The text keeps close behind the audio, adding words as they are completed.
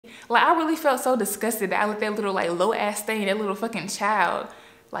Like, I really felt so disgusted that I let that little like low ass thing, that little fucking child,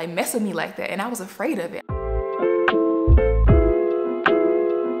 like mess with me like that, and I was afraid of it.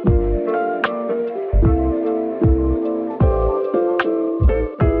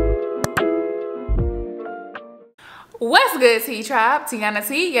 What's good, T Tribe? Tiana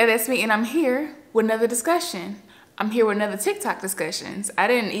T, yeah, that's me, and I'm here with another discussion. I'm here with another TikTok discussions. I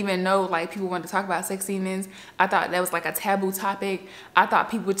didn't even know like people wanted to talk about sex demons. I thought that was like a taboo topic. I thought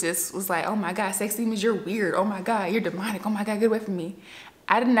people just was like, oh my God, sex demons, you're weird. Oh my God, you're demonic. Oh my God, get away from me.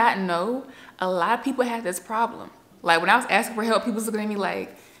 I did not know a lot of people had this problem. Like when I was asking for help, people was looking at me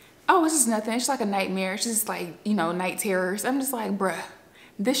like, oh, it's just nothing. It's just like a nightmare. It's just like, you know, night terrors. I'm just like, bruh,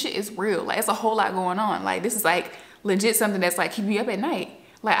 this shit is real. Like it's a whole lot going on. Like this is like legit something that's like keeping me up at night.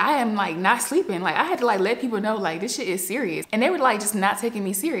 Like I am like not sleeping. Like I had to like let people know like this shit is serious. And they were like just not taking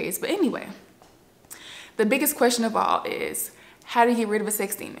me serious. But anyway, the biggest question of all is how do you get rid of a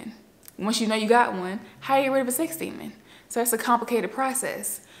sex demon? Once you know you got one, how do you get rid of a sex demon? So that's a complicated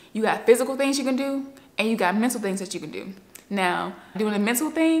process. You got physical things you can do and you got mental things that you can do. Now, doing the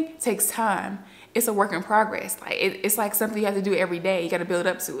mental thing takes time. It's a work in progress. Like it's like something you have to do every day. You got to build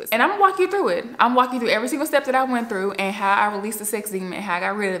up to it. And I'm gonna walk you through it. I'm walking through every single step that I went through and how I released the sex demon and how I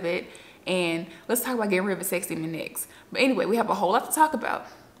got rid of it. And let's talk about getting rid of a sex demon next. But anyway, we have a whole lot to talk about.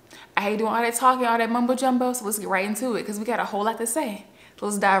 I hate doing all that talking, all that mumbo jumbo. So let's get right into it because we got a whole lot to say. So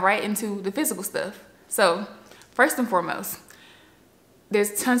let's dive right into the physical stuff. So first and foremost,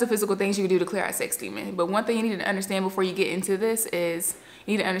 there's tons of physical things you can do to clear out sex demon. But one thing you need to understand before you get into this is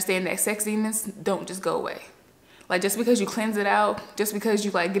you need to understand that sex demons don't just go away. Like just because you cleanse it out, just because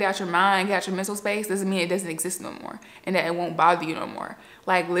you like get out your mind, get out your mental space, doesn't mean it doesn't exist no more and that it won't bother you no more.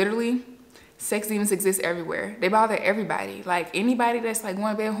 Like literally, sex demons exist everywhere. They bother everybody. Like anybody that's like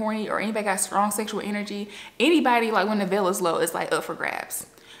going to bed horny or anybody got strong sexual energy, anybody like when the veil is low, it's like up for grabs.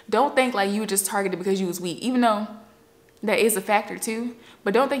 Don't think like you were just targeted because you was weak, even though that is a factor too.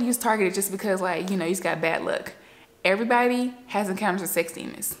 But don't think you was targeted just because like, you know, you just got bad luck. Everybody has encounters with sex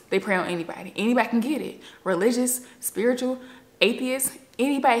demons. They prey on anybody. Anybody can get it. Religious, spiritual, atheist,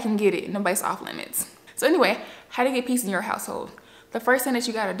 anybody can get it. Nobody's off limits. So anyway, how to get peace in your household? The first thing that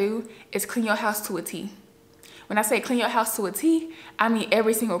you gotta do is clean your house to a T. When I say clean your house to a T, I mean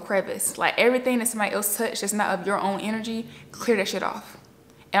every single crevice. Like everything that somebody else touched that's not of your own energy, clear that shit off.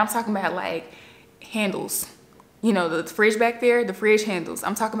 And I'm talking about like handles. You know, the fridge back there, the fridge handles.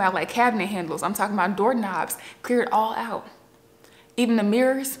 I'm talking about like cabinet handles. I'm talking about doorknobs. Clear it all out. Even the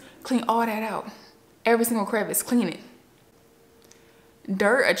mirrors, clean all that out. Every single crevice, clean it.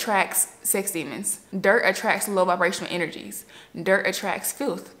 Dirt attracts sex demons. Dirt attracts low vibrational energies. Dirt attracts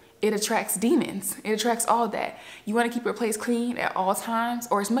filth. It attracts demons. It attracts all that. You want to keep your place clean at all times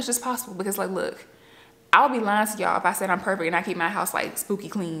or as much as possible because like, look, I'll be lying to y'all if I said I'm perfect and I keep my house like spooky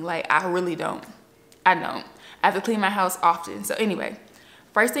clean. Like I really don't. I don't. I have to clean my house often. So anyway,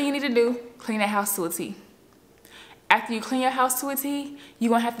 first thing you need to do, clean that house to a T. After you clean your house to a T, you're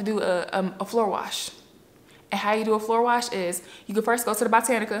gonna have to do a floor wash. And how you do a floor wash is, you can first go to the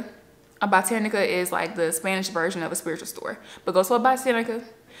Botanica. A Botanica is like the Spanish version of a spiritual store. But go to a Botanica,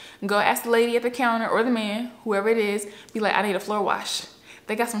 go ask the lady at the counter or the man, whoever it is, be like, I need a floor wash.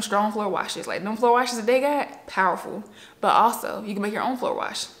 They got some strong floor washes. Like them floor washes that they got, powerful. But also, you can make your own floor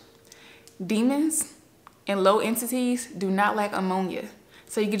wash. Demons and low entities do not like ammonia.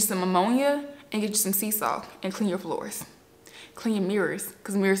 So you get you some ammonia and get you some sea salt and clean your floors. Clean your mirrors,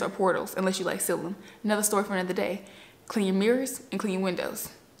 because mirrors are portals, unless you like seal them. Another story for another day. Clean your mirrors and clean your windows.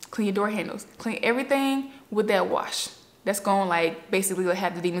 Clean your door handles. Clean everything with that wash. That's going like basically like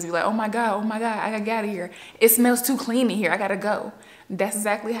have the demons be like, oh my God, I gotta get out of here. It smells too clean in here, I gotta go. That's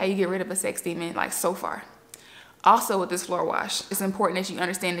exactly how you get rid of a sex demon, like so far. Also with this floor wash, it's important that you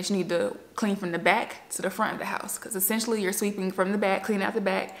understand that you need to clean from the back to the front of the house because essentially you're sweeping from the back, cleaning out the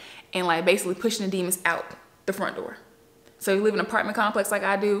back, and like basically pushing the demons out the front door. So you live in an apartment complex like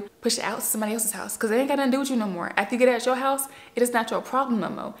I do, push it out to somebody else's house because they ain't got nothing to do with you no more. After you get it out your house, it is not your problem no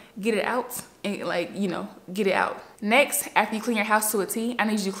more. Get it out and like, you know, get it out. Next, after you clean your house to a T, I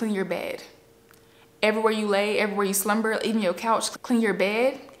need you to clean your bed. Everywhere you lay, everywhere you slumber, even your couch, clean your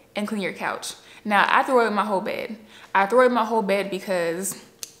bed and clean your couch. Now, I throw away my whole bed. I throw away my whole bed because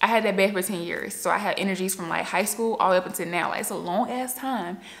I had that bed for 10 years. So I had energies from like high school all the way up until now. Like it's a long ass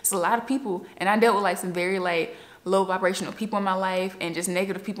time. It's a lot of people. And I dealt with like some very like low vibrational people in my life and just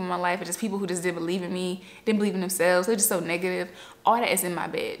negative people in my life and just people who just didn't believe in me, didn't believe in themselves. They're just so negative. All that is in my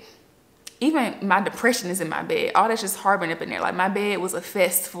bed. Even my depression is in my bed. All that's just harboring up in there. Like my bed was a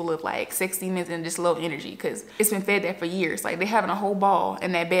fest full of like sex demons and just low energy because it's been fed that for years. Like they having a whole ball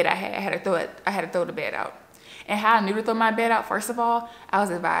in that bed I had to throw the bed out. And how I knew to throw my bed out, first of all, I was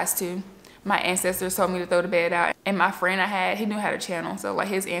advised to. My ancestors told me to throw the bed out. And my friend I had, he knew how to channel. So like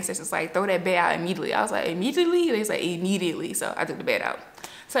his ancestors like, throw that bed out immediately. I was like, immediately? They was like, immediately. So I took the bed out.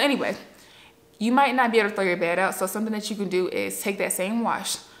 So anyway, you might not be able to throw your bed out. So something that you can do is take that same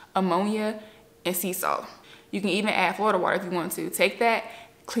wash, ammonia and sea salt. You can even add Florida water if you want to. Take that,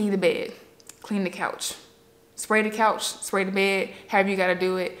 clean the bed, clean the couch. Spray the couch, spray the bed, however you gotta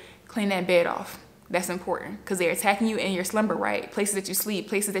do it. Clean that bed off. That's important because they're attacking you in your slumber, right? Places that you sleep,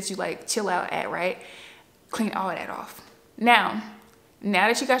 places that you like chill out at, right? Clean all of that off. Now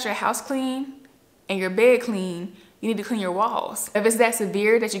that you got your house clean and your bed clean, you need to clean your walls. If it's that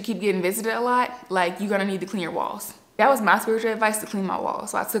severe that you keep getting visited a lot, like you're gonna need to clean your walls. That was my spiritual advice, to clean my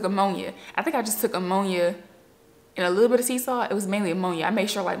walls. So I took ammonia. I think I just took ammonia and a little bit of sea salt. It was mainly ammonia. I made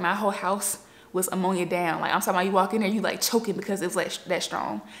sure like my whole house was ammonia down. Like I'm talking about, you walk in there, you like choking because it was like that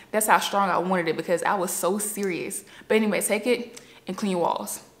strong. That's how strong I wanted it because I was so serious. But anyway, take it and clean your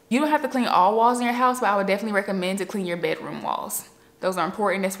walls. You don't have to clean all walls in your house, but I would definitely recommend to clean your bedroom walls. Those are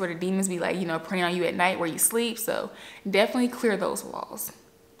important. That's where the demons be like, you know, preying on you at night where you sleep. So definitely clear those walls.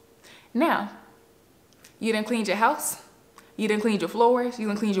 Now, you done cleaned your house. You done cleaned your floors. You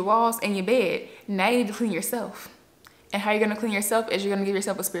done cleaned your walls and your bed. Now you need to clean yourself. And how you're gonna clean yourself is you're gonna give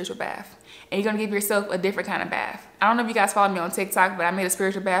yourself a spiritual bath. And you're gonna give yourself a different kind of bath. I don't know if you guys follow me on TikTok, but I made a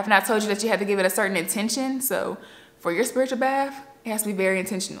spiritual bath and I told you that you had to give it a certain intention. So for your spiritual bath, it has to be very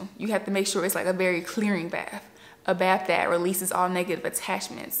intentional. You have to make sure it's like a very clearing bath. A bath that releases all negative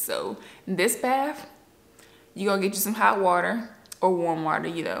attachments. So this bath, you're gonna get you some hot water or warm water,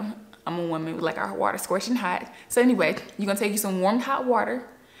 you know. I'm a woman, we like our water scorching hot. So anyway, you're gonna take you some warm hot water.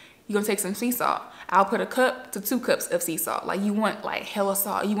 You're gonna take some sea salt. I'll put a cup to 2 cups of sea salt. Like you want like hella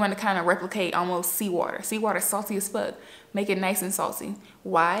salt. You want to kind of replicate almost seawater. Seawater is salty as fuck. Make it nice and salty.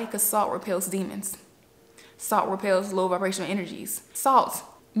 Why? Because salt repels demons. Salt repels low vibrational energies. Salt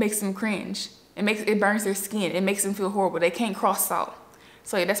makes them cringe. It burns their skin. It makes them feel horrible. They can't cross salt.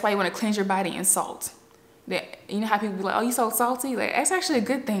 So that's why you want to cleanse your body in salt. You know how people be like, oh, you so salty? Like that's actually a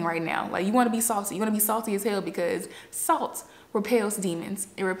good thing right now. Like you want to be salty. You want to be salty as hell because salt repels demons.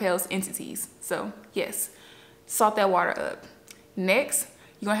 It repels entities. So yes, salt that water up. Next,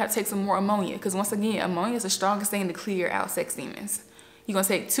 you're gonna have to take some more ammonia because once again, ammonia is the strongest thing to clear out sex demons. You're gonna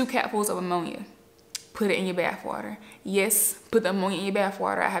take 2 capfuls of ammonia, put it in your bath water. Yes, put the ammonia in your bath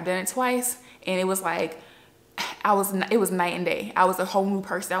water. I have done it twice and it was like, it was night and day. I was a whole new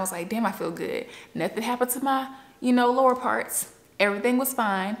person. I was like, damn, I feel good. Nothing happened to my, you know, lower parts. Everything was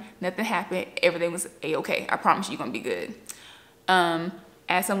fine. Nothing happened. Everything was a-okay. I promise you're gonna be good.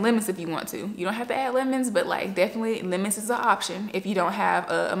 Add some lemons if you want to. You don't have to add lemons, but like definitely lemons is an option if you don't have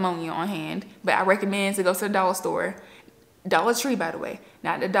ammonia on hand. But I recommend to go to the dollar store. Dollar Tree, by the way,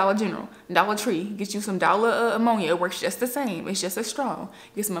 not the Dollar General. Dollar Tree, get you some dollar ammonia. It works just the same. It's just as strong.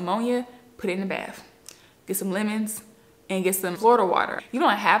 Get some ammonia, put it in the bath. Get some lemons and get some Florida water. You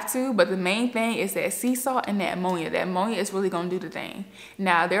don't have to, but the main thing is that sea salt and that ammonia. That ammonia is really gonna do the thing.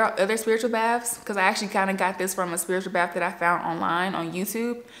 Now, there are other spiritual baths, because I actually kind of got this from a spiritual bath that I found online on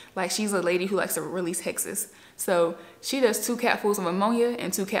YouTube. Like, she's a lady who likes to release hexes. So she does 2 capfuls of ammonia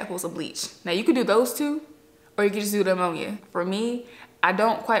and 2 capfuls of bleach. Now, you could do those 2, or you could just do the ammonia. For me, I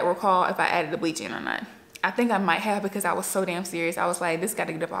don't quite recall if I added the bleach in or not. I think I might have because I was so damn serious. I was like, this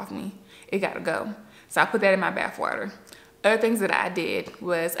gotta get up off me. It gotta go. So I put that in my bath water. Other things that I did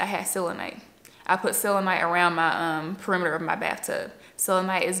was I had selenite. I put selenite around my perimeter of my bathtub.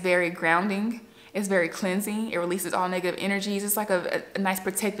 Selenite is very grounding. It's very cleansing. It releases all negative energies. It's like a nice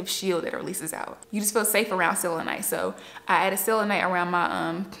protective shield that it releases out. You just feel safe around selenite. So I added selenite around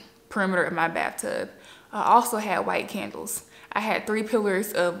my perimeter of my bathtub. I also had white candles. I had 3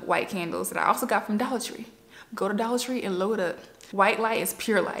 pillars of white candles that I also got from Dollar Tree. Go to Dollar Tree and load up. White light is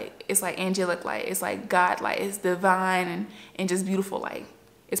pure light. It's like angelic light. It's like God light. It's divine and just beautiful light.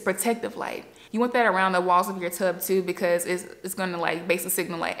 It's protective light. You want that around the walls of your tub too, because it's gonna like basically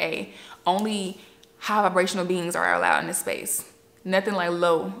signal like, hey, only high vibrational beings are allowed in this space. Nothing like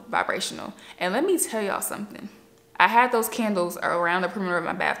low vibrational. And let me tell y'all something. I had those candles around the perimeter of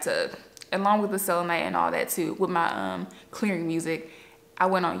my bathtub, along with the selenite and all that too, with my clearing music. I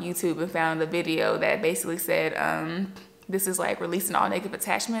went on YouTube and found a video that basically said, this is like releasing all negative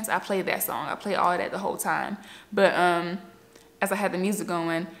attachments. I played that song. I played all of that the whole time. But as I had the music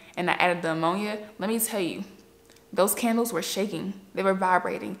going and I added the ammonia, let me tell you, those candles were shaking. They were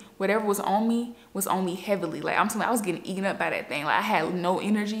vibrating. Whatever was on me heavily. Like I'm telling you, I was getting eaten up by that thing. Like I had no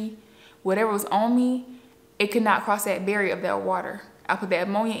energy. Whatever was on me, it could not cross that barrier of that water. I put that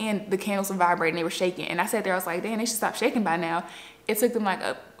ammonia in, the candles were vibrating, they were shaking. And I sat there, I was like, damn, they should stop shaking by now. It took them like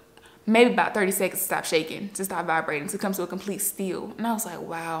maybe about 30 seconds to stop shaking, to stop vibrating, to come to a complete still. And I was like,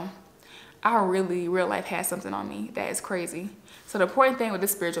 wow, I really, real life has something on me. That is crazy. So the important thing with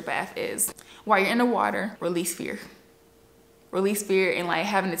this spiritual bath is while you're in the water, release fear. Release fear and like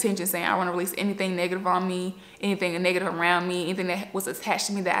having attention saying, I want to release anything negative on me, anything negative around me, anything that was attached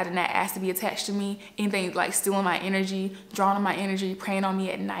to me that I did not ask to be attached to me, anything like stealing my energy, drawing on my energy, preying on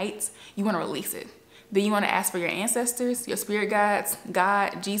me at night. You want to release it. Then you want to ask for your ancestors, your spirit guides,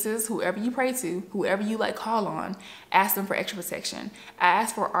 God, Jesus, whoever you pray to, whoever you like call on, ask them for extra protection. I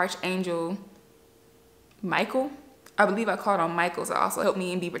asked for Archangel Michael. I believe I called on Michael to also help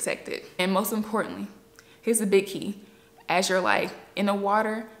me and be protected. And most importantly, here's the big key. As you're like in the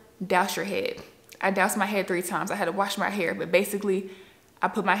water, douse your head. I doused my head 3 times. I had to wash my hair, but basically I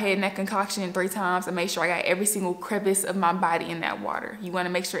put my head in that concoction 3 times and made sure I got every single crevice of my body in that water. You want to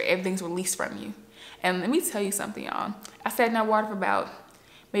make sure everything's released from you. And let me tell you something, y'all. I sat in that water for about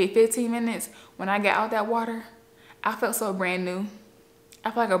maybe 15 minutes. When I got out that water, I felt so brand new.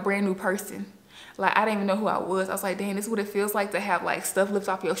 I felt like a brand new person. Like I didn't even know who I was. I was like, dang, this is what it feels like to have like stuff lift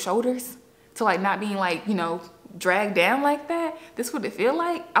off your shoulders. To like not being like, you know, dragged down like that. This is what it feel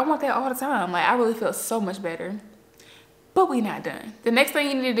like. I want that all the time. Like I really feel so much better. But we not done. The next thing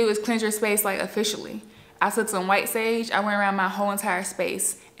you need to do is cleanse your space like officially. I took some white sage. I went around my whole entire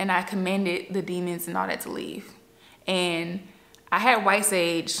space and I commanded the demons and all that to leave. And I had white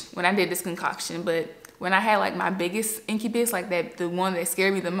sage when I did this concoction, but when I had like my biggest incubus, like that, the one that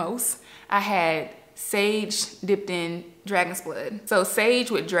scared me the most, I had sage dipped in dragon's blood. So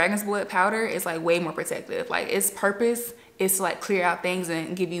sage with dragon's blood powder is like way more protective. Like its purpose is to like clear out things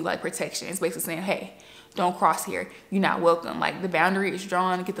and give you like protection. It's basically saying, hey, don't cross here. You're not welcome. Like the boundary is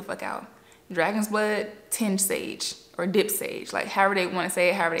drawn, get the fuck out. Dragon's blood, tinged sage or dip sage, like however they want to say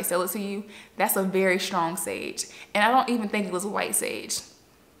it, however they sell it to you. That's a very strong sage. And I don't even think it was white sage.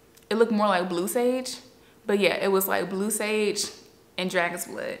 It looked more like blue sage, but yeah, it was like blue sage and dragon's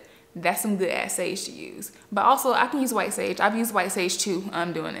blood. That's some good ass sage to use. But also I can use white sage. I've used white sage too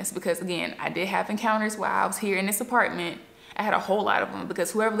doing this because again, I did have encounters while I was here in this apartment. I had a whole lot of them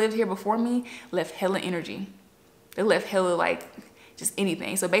because whoever lived here before me left hella energy. They left hella like just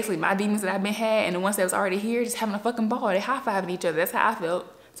anything. So basically my demons that I've been had and the ones that was already here just having a fucking ball. They high-fiving each other. That's how I felt.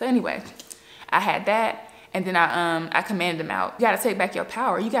 So anyway, I had that. And then I commanded them out. You gotta take back your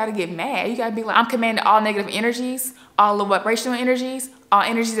power. You gotta get mad. You gotta be like, I'm commanding all negative energies, all the vibrational energies, all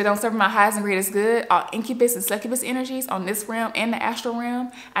energies that don't serve my highest and greatest good, all incubus and succubus energies on this realm and the astral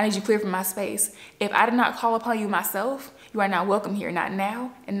realm. I need you clear from my space. If I did not call upon you myself, you are not welcome here, not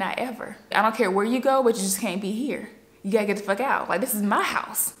now and not ever. I don't care where you go, but you just can't be here. You gotta get the fuck out. Like this is my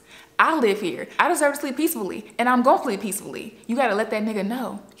house. I live here. I deserve to sleep peacefully and I'm gonna sleep peacefully. You gotta let that nigga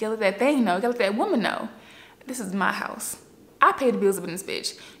know. You gotta let that thing know. You gotta let that woman know. This is my house. I pay the bills up in this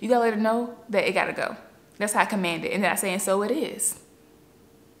bitch. You gotta let her know that it gotta go. That's how I command it. And then I say, and so it is.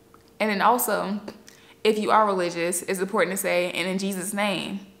 And then also, if you are religious, it's important to say, and in Jesus'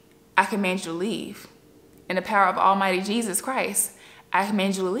 name, I command you to leave. In the power of Almighty Jesus Christ, I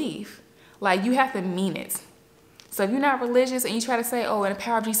command you to leave. Like you have to mean it. So if you're not religious and you try to say, oh, in the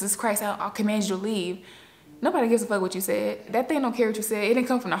power of Jesus Christ, I'll command you to leave. Nobody gives a fuck what you said. That thing don't care what you said. It didn't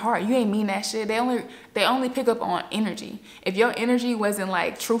come from the heart. You ain't mean that shit. They only pick up on energy. If your energy wasn't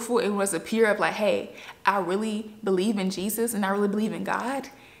like truthful, it was a pure of like, hey, I really believe in Jesus and I really believe in God.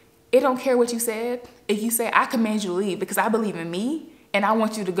 It don't care what you said. If you say, I command you to leave because I believe in me and I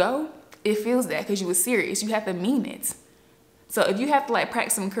want you to go, it feels that because you were serious. You have to mean it. So if you have to like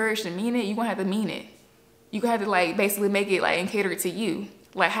practice some courage to mean it, you're gonna have to mean it. You're gonna have to like basically make it like and cater it to you.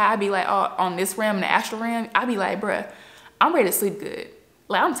 Like how I be like, oh, on this realm, the astral realm, I be like, bruh, I'm ready to sleep good.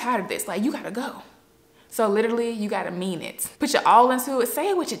 Like, I'm tired of this. Like, you gotta go. So literally, you gotta mean it. Put your all into it. Say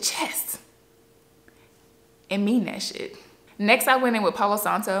it with your chest. And mean that shit. Next, I went in with Palo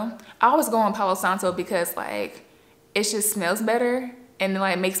Santo. I always go on Palo Santo because, like, it just smells better. And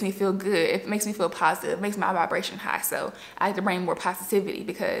like, it makes me feel good. It makes me feel positive. It makes my vibration high. So I like to bring more positivity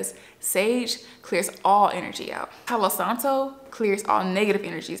because sage clears all energy out. Palo Santo clears all negative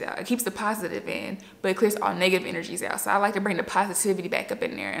energies out. It keeps the positive in, but it clears all negative energies out. So I like to bring the positivity back up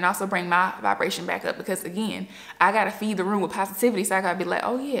in there and also bring my vibration back up because again, I gotta feed the room with positivity. So I gotta be like,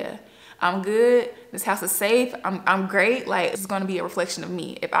 oh yeah, I'm good. This house is safe. I'm great. Like, it's gonna be a reflection of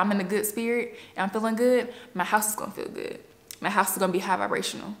me. If I'm in a good spirit and I'm feeling good, my house is gonna feel good. My house is gonna be high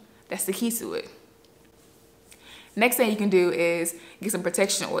vibrational. That's the key to it. Next thing you can do is get some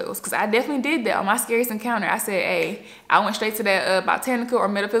protection oils, because I definitely did that on my scariest encounter. I said, hey, I went straight to that botanical or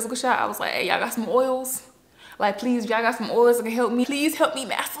metaphysical shop. I was like, hey, y'all got some oils? Like, please, y'all got some oils that can help me? Please help me,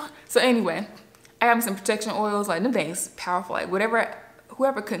 master. So anyway, I got me some protection oils. Like, them things powerful. Like, whoever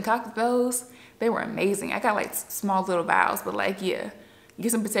whoever concocted those, they were amazing. I got like small little vials, but like, yeah,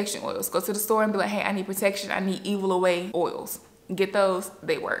 get some protection oils. Go to the store and be like, hey, I need protection. I need evil away oils. Get those,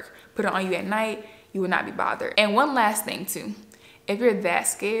 they work. Put it on you at night, you will not be bothered. And one last thing too, if you're that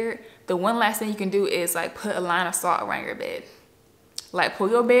scared, the one last thing you can do is like put a line of salt around your bed. Like pull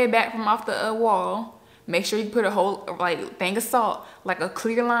your bed back from off the wall. Make sure you put a whole like thing of salt, like a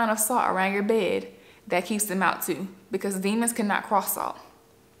clear line of salt around your bed. That keeps them out too, because demons cannot cross salt.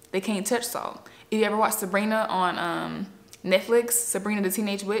 They can't touch salt. If you ever watched Sabrina on Netflix, Sabrina the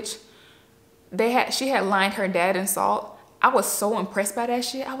Teenage Witch, she had lined her dad in salt. I was so impressed by that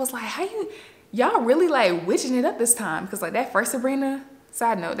shit. I was like, y'all really like witching it up this time? Because like that first Sabrina,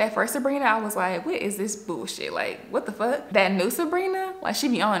 side note, that first Sabrina, I was like, what is this bullshit? Like, what the fuck? That new Sabrina, like she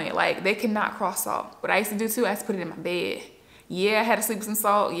be on it. Like they cannot cross salt. What I used to do too, I used to put it in my bed. Yeah, I had to sleep with some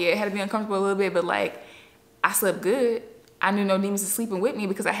salt. Yeah, I had to be uncomfortable a little bit, but like I slept good. I knew no demons were sleeping with me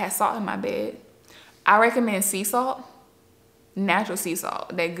because I had salt in my bed. I recommend sea salt, natural sea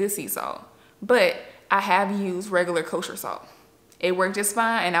salt, that good sea salt. But I have used regular kosher salt. It worked just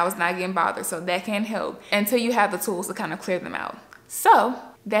fine and I was not getting bothered, so that can help until you have the tools to kind of clear them out. So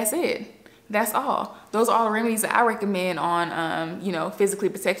that's it. That's all. Those are all the remedies that I recommend on, you know, physically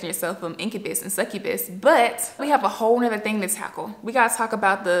protecting yourself from incubus and succubus. But we have a whole nother thing to tackle. We gotta talk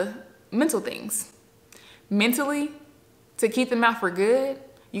about the mental things. Mentally, to keep them out for good,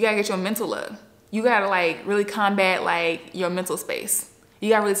 you gotta get your mental up. You gotta like really combat like your mental space. You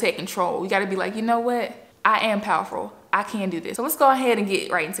gotta really take control. You gotta be like, you know what? I am powerful. I can do this. So let's go ahead and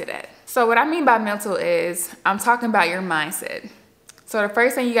get right into that. So what I mean by mental is I'm talking about your mindset. So the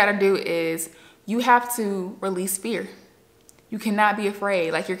first thing you gotta do is you have to release fear. You cannot be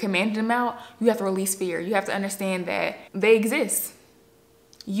afraid. Like you're commanding them out, you have to release fear. You have to understand that they exist.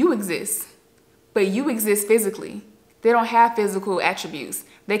 You exist, but you exist physically. They don't have physical attributes.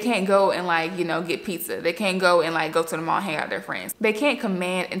 They can't go and like, you know, get pizza. They can't go and like go to the mall and hang out with their friends. They can't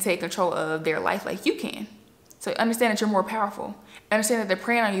command and take control of their life like you can. So understand that you're more powerful. Understand that they're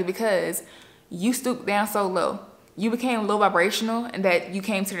preying on you because you stooped down so low. You became low vibrational and that you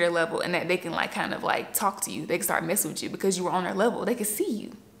came to their level and that they can like kind of like talk to you. They can start messing with you because you were on their level. They can see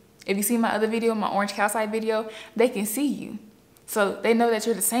you. If you see my other video, my orange calcite video, they can see you. So they know that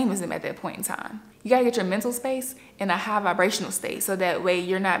you're the same as them at that point in time. You gotta get your mental space in a high vibrational state so that way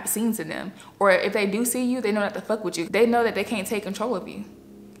you're not seen to them. Or if they do see you, they know not to fuck with you. They know that they can't take control of you.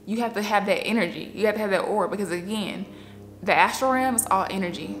 You have to have that energy. You have to have that aura because again, the astral realm is all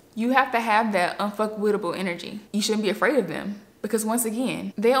energy. You have to have that unfuckwittable energy. You shouldn't be afraid of them because once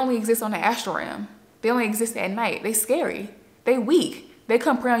again, they only exist on the astral realm. They only exist at night. They scary. They weak. They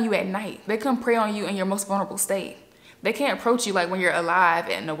come prey on you at night. They come prey on you in your most vulnerable state. They can't approach you like when you're alive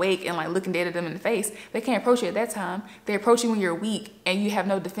and awake and like looking dead at them in the face. They can't approach you at that time. They approach you when you're weak and you have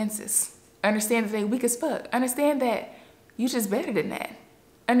no defenses. Understand that they're weak as fuck. Understand that you're just better than that.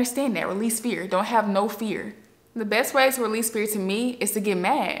 Understand that. Release fear. Don't have no fear. The best way to release fear to me is to get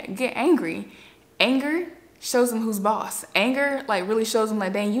mad, get angry. Anger shows them who's boss. Anger like really shows them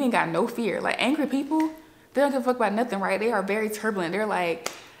like, dang, you ain't got no fear. Like angry people, they don't give a fuck about nothing, right? They are very turbulent. They're like,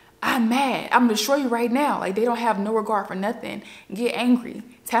 I'm mad. I'm gonna destroy you right now. Like they don't have no regard for nothing. Get angry.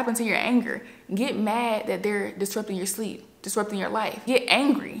 Tap into your anger. Get mad that they're disrupting your sleep, disrupting your life. Get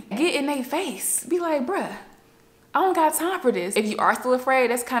angry. Get in their face. Be like, bruh, I don't got time for this. If you are still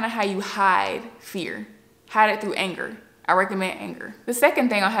afraid, that's kind of how you hide fear. Hide it through anger. I recommend anger. The second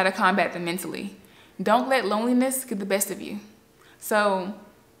thing on how to combat them mentally, don't let loneliness get the best of you. So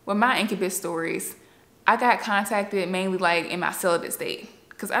with my incubus stories, I got contacted mainly like in my celibate state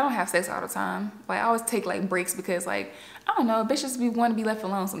because I don't have sex all the time. Like I always take like breaks because like, I don't know, bitches be want to be left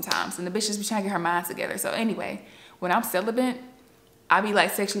alone sometimes and the bitches be trying to get her mind together. So anyway, when I'm celibate, I be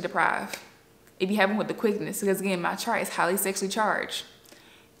like sexually deprived. It be happening with the quickness because again, my chart is highly sexually charged.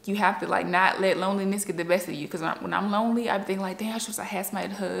 You have to like not let loneliness get the best of you because when I'm lonely, I be thinking like, damn, I wish I had somebody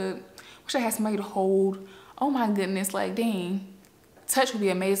to hug. Wish I had somebody to hold. Oh my goodness, like dang. Touch would be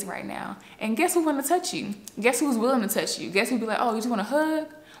amazing right now. And guess who want to touch you? Guess who's willing to touch you? Guess who'd be like, oh, you just want a hug?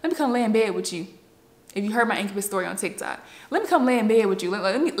 Let me come lay in bed with you. If you heard my incubus story on TikTok, let me come lay in bed with you.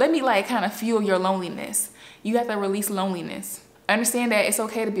 Let me like kind of fuel your loneliness. You have to release loneliness. Understand that it's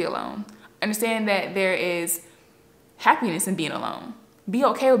okay to be alone. Understand that there is happiness in being alone. Be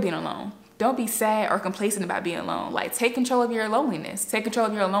okay with being alone. Don't be sad or complacent about being alone. Like take control of your loneliness. Take control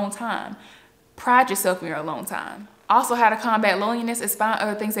of your alone time. Pride yourself in your alone time. Also, how to combat loneliness is find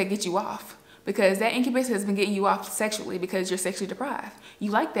other things that get you off. Because that incubus has been getting you off sexually because you're sexually deprived.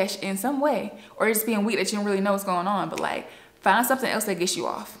 You like that in some way. Or you're just being weak that you don't really know what's going on. But like, find something else that gets you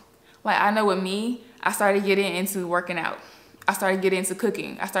off. Like I know with me, I started getting into working out. I started getting into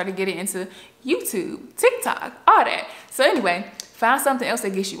cooking. I started getting into YouTube, TikTok, all that. So anyway, find something else that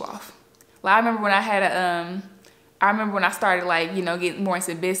gets you off. Like I remember when I started like, you know, getting more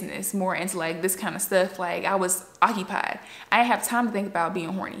into business, more into like this kind of stuff. Like I was occupied. I didn't have time to think about being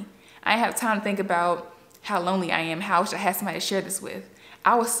horny. I didn't have time to think about how lonely I am, how I should have somebody to share this with.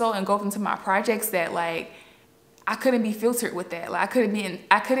 I was so engulfed into my projects that like I couldn't be filtered with that. Like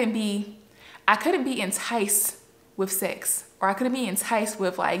I couldn't be enticed with sex, or I couldn't be enticed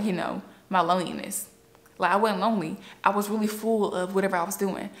with like, you know, my loneliness. Like I wasn't lonely. I was really full of whatever I was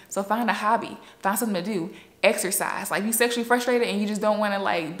doing. So find a hobby, find something to do, exercise. Like you sexually frustrated and you just don't want to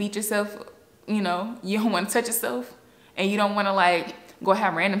like beat yourself, you know, you don't want to touch yourself and you don't want to like go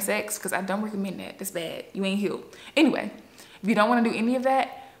have random sex, because I don't recommend that. That's bad. You ain't healed. Anyway, if you don't want to do any of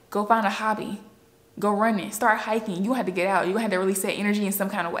that, go find a hobby. Go running, start hiking. You have to get out. You have to release that energy in some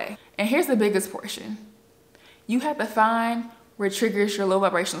kind of way. And here's the biggest portion. You have to find what triggers your low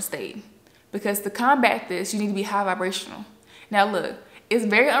vibrational state. Because to combat this, you need to be high vibrational. Now look, it's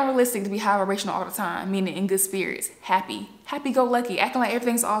very unrealistic to be high vibrational all the time, meaning in good spirits, happy-go-lucky, acting like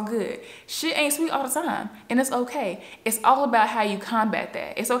everything's all good. Shit ain't sweet all the time, and it's okay. It's all about how you combat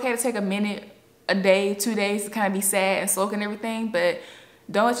that. It's okay to take a minute, a day, 2 days to kind of be sad and sulk and everything, but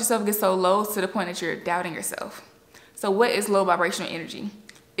don't let yourself get so low to the point that you're doubting yourself. So what is low vibrational energy?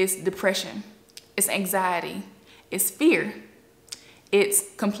 It's depression, it's anxiety, it's fear, it's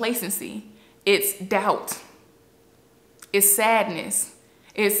complacency, it's doubt, it's sadness,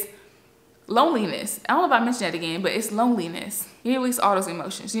 it's loneliness. I don't know if I mentioned that again, but it's loneliness. You need to release all those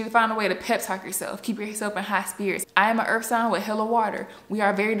emotions. You need to find a way to pep talk yourself, keep yourself in high spirits. I am an earth sign with hella water. We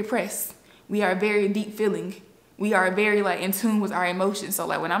are very depressed. We are very deep feeling. We are very like in tune with our emotions. So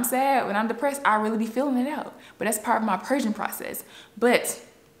like when I'm sad, when I'm depressed, I really be feeling it out. But that's part of my purging process. But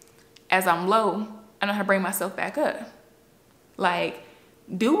as I'm low, I know how to bring myself back up. Like,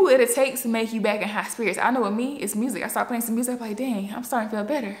 do what it takes to make you back in high spirits. I know with me, it's music. I start playing some music, I'm like, dang, I'm starting to feel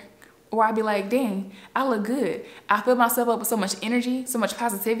better. Or I'd be like, dang, I look good. I fill myself up with so much energy, so much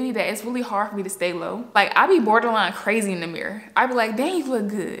positivity that it's really hard for me to stay low. Like, I be borderline crazy in the mirror. I'd be like, dang, you look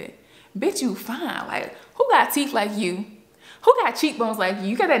good. Bitch, you fine. Like, who got teeth like you? Who got cheekbones like you?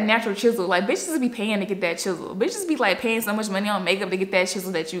 You got that natural chisel. Like, bitches be paying to get that chisel. Bitches be like paying so much money on makeup to get that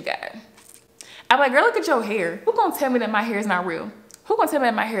chisel that you got. I'm like, girl, look at your hair. Who gonna tell me that my hair is not real? Who gonna tell me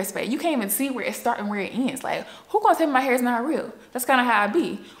that my hair is fake? You can't even see where it starts and where it ends. Like, who gonna tell me my hair is not real? That's kind of how I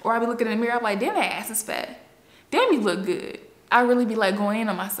be. Or I be looking in the mirror, I'm like, damn, that ass is fat. Damn, you look good. I really be like going in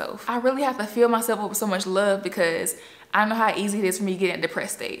on myself. I really have to fill myself up with so much love because I know how easy it is for me to get in a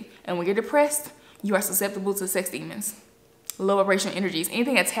depressed state. And when you're depressed, you are susceptible to sex demons, low vibrational energies,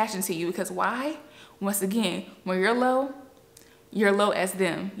 anything attaching to you. Because why? Once again, when you're low as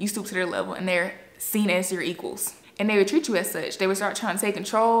them. You stoop to their level and they're seen as your equals. And they would treat you as such. They would start trying to take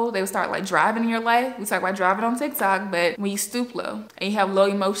control. They would start like driving in your life. We talk about driving on TikTok, but when you stoop low and you have low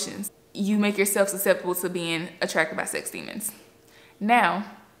emotions, you make yourself susceptible to being attracted by sex demons. Now,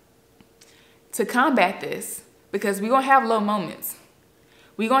 to combat this, because we're gonna have low moments.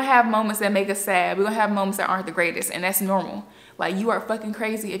 We're gonna have moments that make us sad. We're gonna have moments that aren't the greatest, and that's normal. Like, you are fucking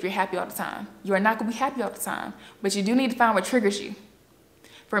crazy if you're happy all the time. You are not gonna be happy all the time, but you do need to find what triggers you.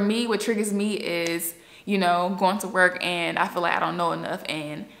 For me, what triggers me is, you know, going to work and I feel like I don't know enough,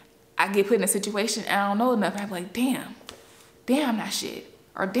 and I get put in a situation and I don't know enough, and I'm like, damn, I'm not shit.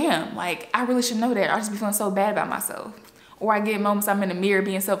 Or damn, like, I really should know that. I just be feeling so bad about myself. Or I get moments I'm in the mirror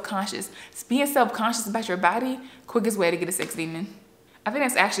being self-conscious. Being self-conscious about your body, quickest way to get a sex demon. I think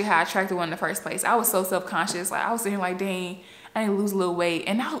that's actually how I attracted one in the first place. I was so self-conscious. Like, I was sitting here like, dang, I need to lose a little weight.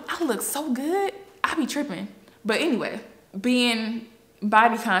 And I look so good. I be tripping. But anyway, being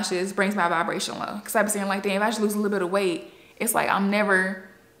body conscious brings my vibration low. Because I be saying like, dang, if I just lose a little bit of weight, it's like I'm never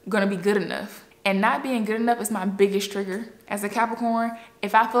going to be good enough. And not being good enough is my biggest trigger. As a Capricorn,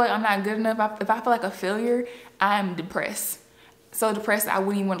 if I feel like I'm not good enough, if I feel like a failure, I'm depressed. So depressed I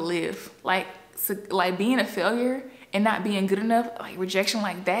wouldn't even want to live. Like being a failure and not being good enough, like rejection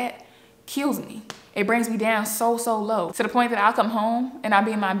like that, kills me. It brings me down so low. To the point that I'll come home and I'll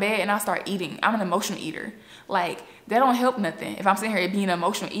be in my bed and I'll start eating. I'm an emotional eater. Like, that don't help nothing. If I'm sitting here being an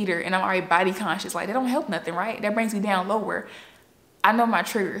emotional eater and I'm already body conscious, like, that don't help nothing, right? That brings me down lower. I know my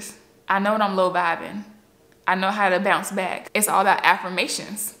triggers. I know when I'm low vibing. I know how to bounce back. It's all about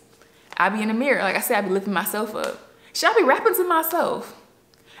affirmations. I'll be in the mirror. Like I said, I'll be lifting myself up. Should I be rapping to myself?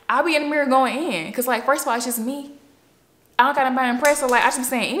 I'll be in the mirror going in. Because, like, first of all, it's just me. I don't got anybody impressed. So, like, I just be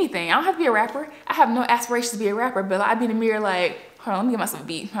saying anything. I don't have to be a rapper. I have no aspirations to be a rapper. But, like, I'll be in the mirror like, hold on, let me get myself a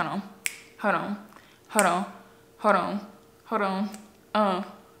beat. Hold on.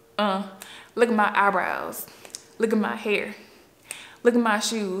 Look at my eyebrows. Look at my hair. Look at my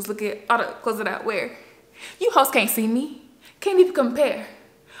shoes. Look at all the clothes that I wear. You hoes can't see me. Can't even compare.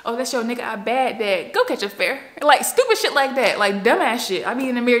 Oh, that's your nigga, I bad dad. Go catch a fare. Like stupid shit like that. Like dumbass shit. I be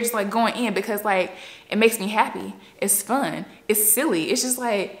in the mirror just like going in because like it makes me happy. It's fun. It's silly. It's just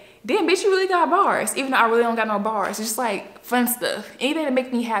like, damn bitch, you really got bars. Even though I really don't got no bars. It's just like fun stuff. Anything to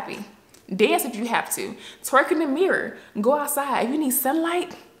make me happy. Dance if you have to. Twerk in the mirror. Go outside. If you need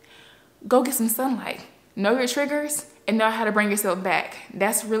sunlight, go get some sunlight. Know your triggers and know how to bring yourself back.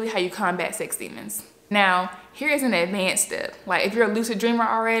 That's really how you combat sex demons. Now, here is an advanced step. Like if you're a lucid dreamer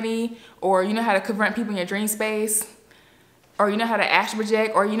already, or you know how to confront people in your dream space, or you know how to astral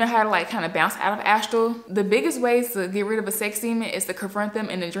project, or you know how to like kind of bounce out of astral, the biggest ways to get rid of a sex demon is to confront them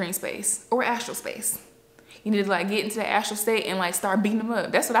in the dream space or astral space. You need to like get into the astral state and like start beating them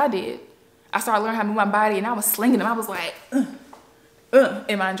up. That's what I did. I started learning how to move my body and I was slinging them. I was like,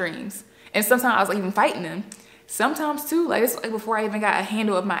 in my dreams. And sometimes I was like even fighting them. Sometimes too, like it's like before I even got a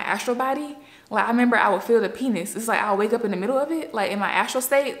handle of my astral body, like I remember I would feel the penis. It's like I'll wake up in the middle of it, like in my astral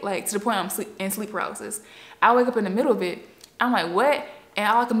state, like to the point I'm in sleep paralysis. I wake up in the middle of it. I'm like, what? And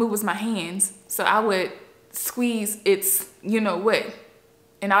all I could move was my hands. So I would squeeze its, you know what?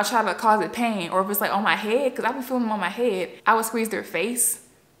 And I'll try to cause it pain. Or if it's like on my head, because I be feeling them on my head, I would squeeze their face.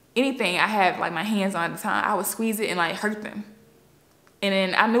 Anything I have like my hands on at the time, I would squeeze it and like hurt them. And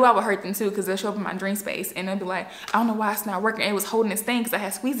then I knew I would hurt them too because they'll show up in my dream space and they'll be like, I don't know why it's not working. And it was holding this thing because I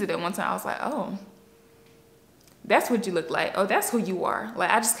had squeezed it at one time. I was like, oh, that's what you look like. Oh, that's who you are.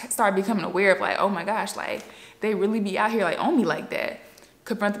 Like I just started becoming aware of like, oh my gosh, like they really be out here like on me like that.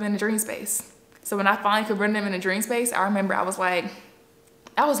 Confront them in the dream space. So when I finally confronted them in the dream space, I remember I was like,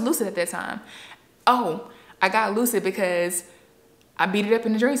 I was lucid at that time. Oh, I got lucid because I beat it up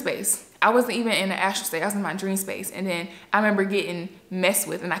in the dream space. I wasn't even in the astral state. I was in my dream space. And then I remember getting messed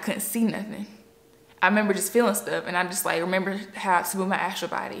with and I couldn't see nothing. I remember just feeling stuff and I just like remember how to move my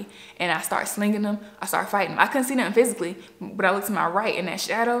astral body and I start slinging them. I start fighting them. I couldn't see nothing physically, but I looked to my right in that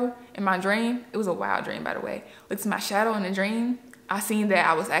shadow in my dream. It was a wild dream, by the way. Looked to my shadow in the dream. I seen that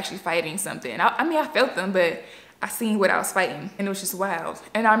I was actually fighting something. I mean, I felt them, but I seen what I was fighting and it was just wild.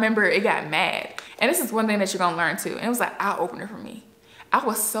 And I remember it got mad. And this is one thing that you're gonna learn too. And it was like eye opener for me. I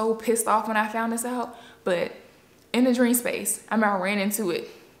was so pissed off when I found this out, but in the dream space, I remember I ran into it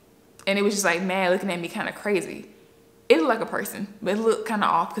and it was just like mad looking at me kind of crazy. It looked like a person, but it looked kind of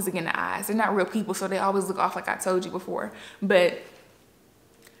off because again, the eyes, they're not real people, so they always look off like I told you before. But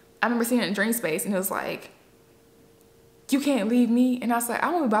I remember seeing it in dream space and it was like, you can't leave me. And I was like, I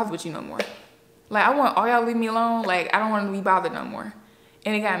don't want to be bothered with you no more. Like, I want all y'all leave me alone. Like, I don't want to be bothered no more.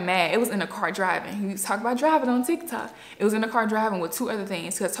 And it got mad. It was in the car driving. He was talking about driving on TikTok. It was in the car driving with two other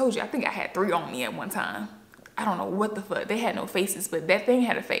things. Because I told you, I think I had 3 on me at one time. I don't know what the fuck. They had no faces, but that thing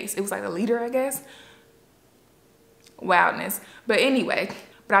had a face. It was like a leader, I guess. Wildness. But anyway,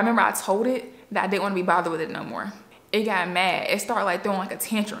 but I remember I told it that I didn't want to be bothered with it no more. It got mad. It started like throwing like a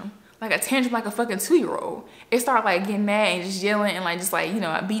tantrum. Like a tantrum like a fucking 2-year-old. It started like getting mad and just yelling and like just like, you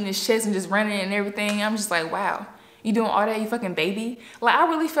know, beating his chest and just running and everything. I'm just like, wow. You doing all that, you fucking baby? Like, I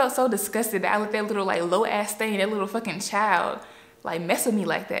really felt so disgusted that I let that little, like, low-ass thing, that little fucking child, like, mess with me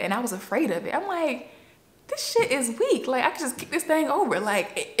like that. And I was afraid of it. I'm like, this shit is weak. Like, I could just kick this thing over.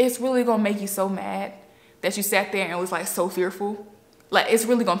 Like, it's really gonna make you so mad that you sat there and was, like, so fearful. Like, it's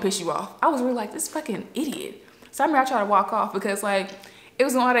really gonna piss you off. I was really like, this fucking idiot. So I remember I tried to walk off because, like, it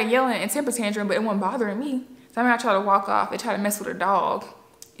was all that yelling and temper tantrum, but it wasn't bothering me. So I remember I tried to walk off and try to mess with a dog.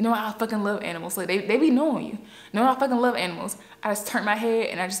 You know, I fucking love animals. Like, they be knowing you. No, I fucking love animals. I just turned my head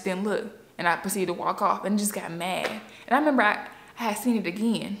and I just didn't look. And I proceeded to walk off and just got mad. And I remember I had seen it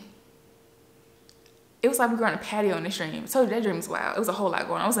again. It was like we were on a patio in this dream. I told you that dream was wild. It was a whole lot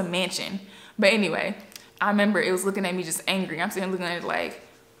going on. It was a mansion. But anyway, I remember it was looking at me just angry. I'm sitting looking at it like,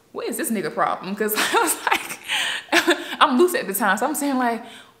 what is this nigga problem? Because I was like, I'm loose at the time. So I'm saying like,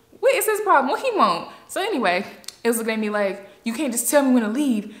 what is his problem? What he want? So anyway, it was looking at me like, you can't just tell me when to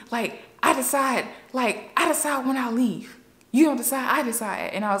leave. Like, I decide when I leave. You don't decide, I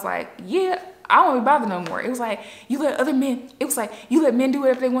decide. And I was like, yeah, I don't want to be bothered no more. It was like, you let other men, it was like, you let men do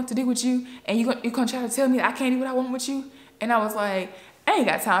whatever they want to do with you, and you gonna try to tell me that I can't do what I want with you? And I was like, I ain't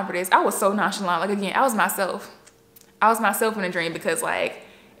got time for this. I was so nonchalant. Like, again, I was myself. I was myself in a dream because, like,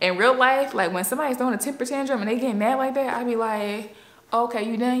 in real life, like, when somebody's throwing a temper tantrum and they get mad like that, I'd be like, okay,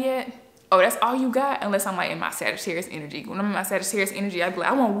 you done yet? Oh, that's all you got? Unless I'm like in my Sagittarius energy. When I'm in my Sagittarius energy, I'd be like,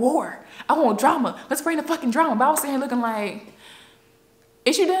 I want war. I want drama. Let's bring the fucking drama. But I was sitting here looking like,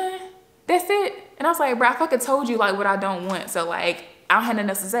 is you done? That's it? And I was like, bro, I fucking told you like what I don't want. So like, I don't have nothing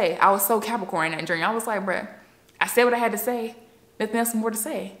else to say. I was so Capricorn in that dream. I was like, bro, I said what I had to say. Nothing else more to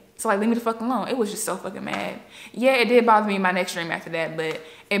say. So like, leave me the fuck alone. It was just so fucking mad. Yeah, it did bother me in my next dream after that, but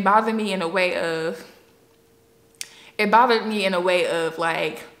it bothered me in a way of,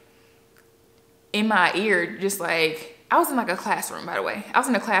 like, in my ear, just like, I was in like a classroom, by the way. I was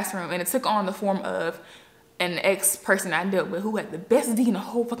in a classroom and it took on the form of an ex-person I dealt with who had the best D in the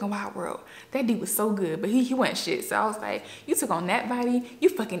whole fucking wide world. That D was so good, but he went shit. So I was like, you took on that body? You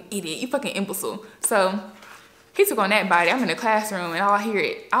fucking idiot. You fucking imbecile. So he took on that body. I'm in the classroom and all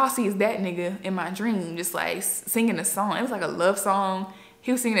I see is that nigga in my dream just like singing a song. It was like a love song.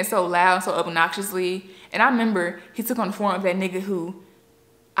 He was singing it so loud, so obnoxiously. And I remember he took on the form of that nigga who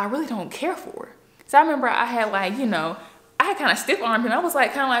I really don't care for. So I remember I had like, you know, I had kind of stiff armed him. I was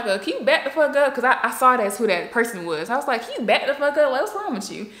like, kind of like, can you back the fuck up? Because I saw that's who that person was. I was like, can you back the fuck up? Like, what's wrong with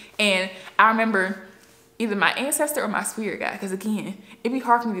you? And I remember either my ancestor or my spirit guy, because again, it'd be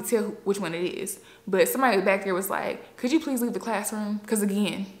hard for me to tell which one it is. But somebody back there was like, could you please leave the classroom? Because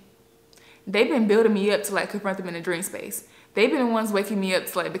again, they've been building me up to like confront them in a dream space. They've been the ones waking me up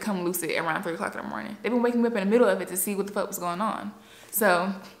to like become lucid around 3 o'clock in the morning. They've been waking me up in the middle of it to see what the fuck was going on.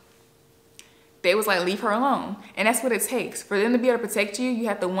 So they was like, leave her alone. And that's what it takes. For them to be able to protect you, you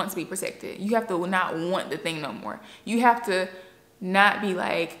have to want to be protected. You have to not want the thing no more. You have to not be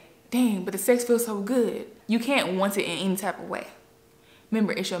like, dang, but the sex feels so good. You can't want it in any type of way.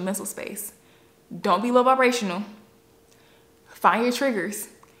 Remember, it's your mental space. Don't be low vibrational. Find your triggers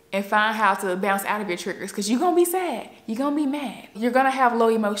and find how to bounce out of your triggers, because you're going to be sad. You're going to be mad. You're going to have low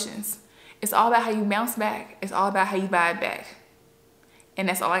emotions. It's all about how you bounce back. It's all about how you vibe back. And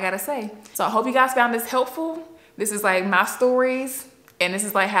that's all I gotta say. So I hope you guys found this helpful. This is like my stories, and this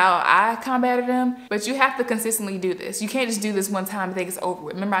is like how I combated them. But you have to consistently do this. You can't just do this one time and think it's over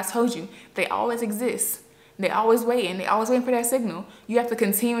with. Remember, I told you, they always exist. They always waiting. They always waiting for that signal. You have to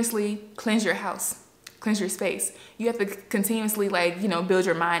continuously cleanse your house, cleanse your space. You have to continuously, like, you know, build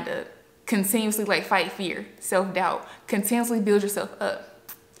your mind up. Continuously, like, fight fear, self-doubt. Continuously build yourself up.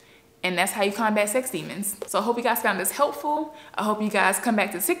 And that's how you combat sex demons. So I hope you guys found this helpful. I hope you guys come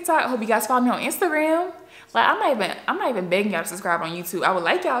back to TikTok. I hope you guys follow me on Instagram. Like, I'm not even begging y'all to subscribe on YouTube. I would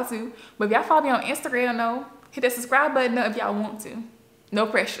like y'all to, but if y'all follow me on Instagram, though, hit that subscribe button if y'all want to. No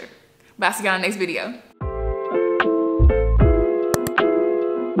pressure. But I'll see y'all in the next video.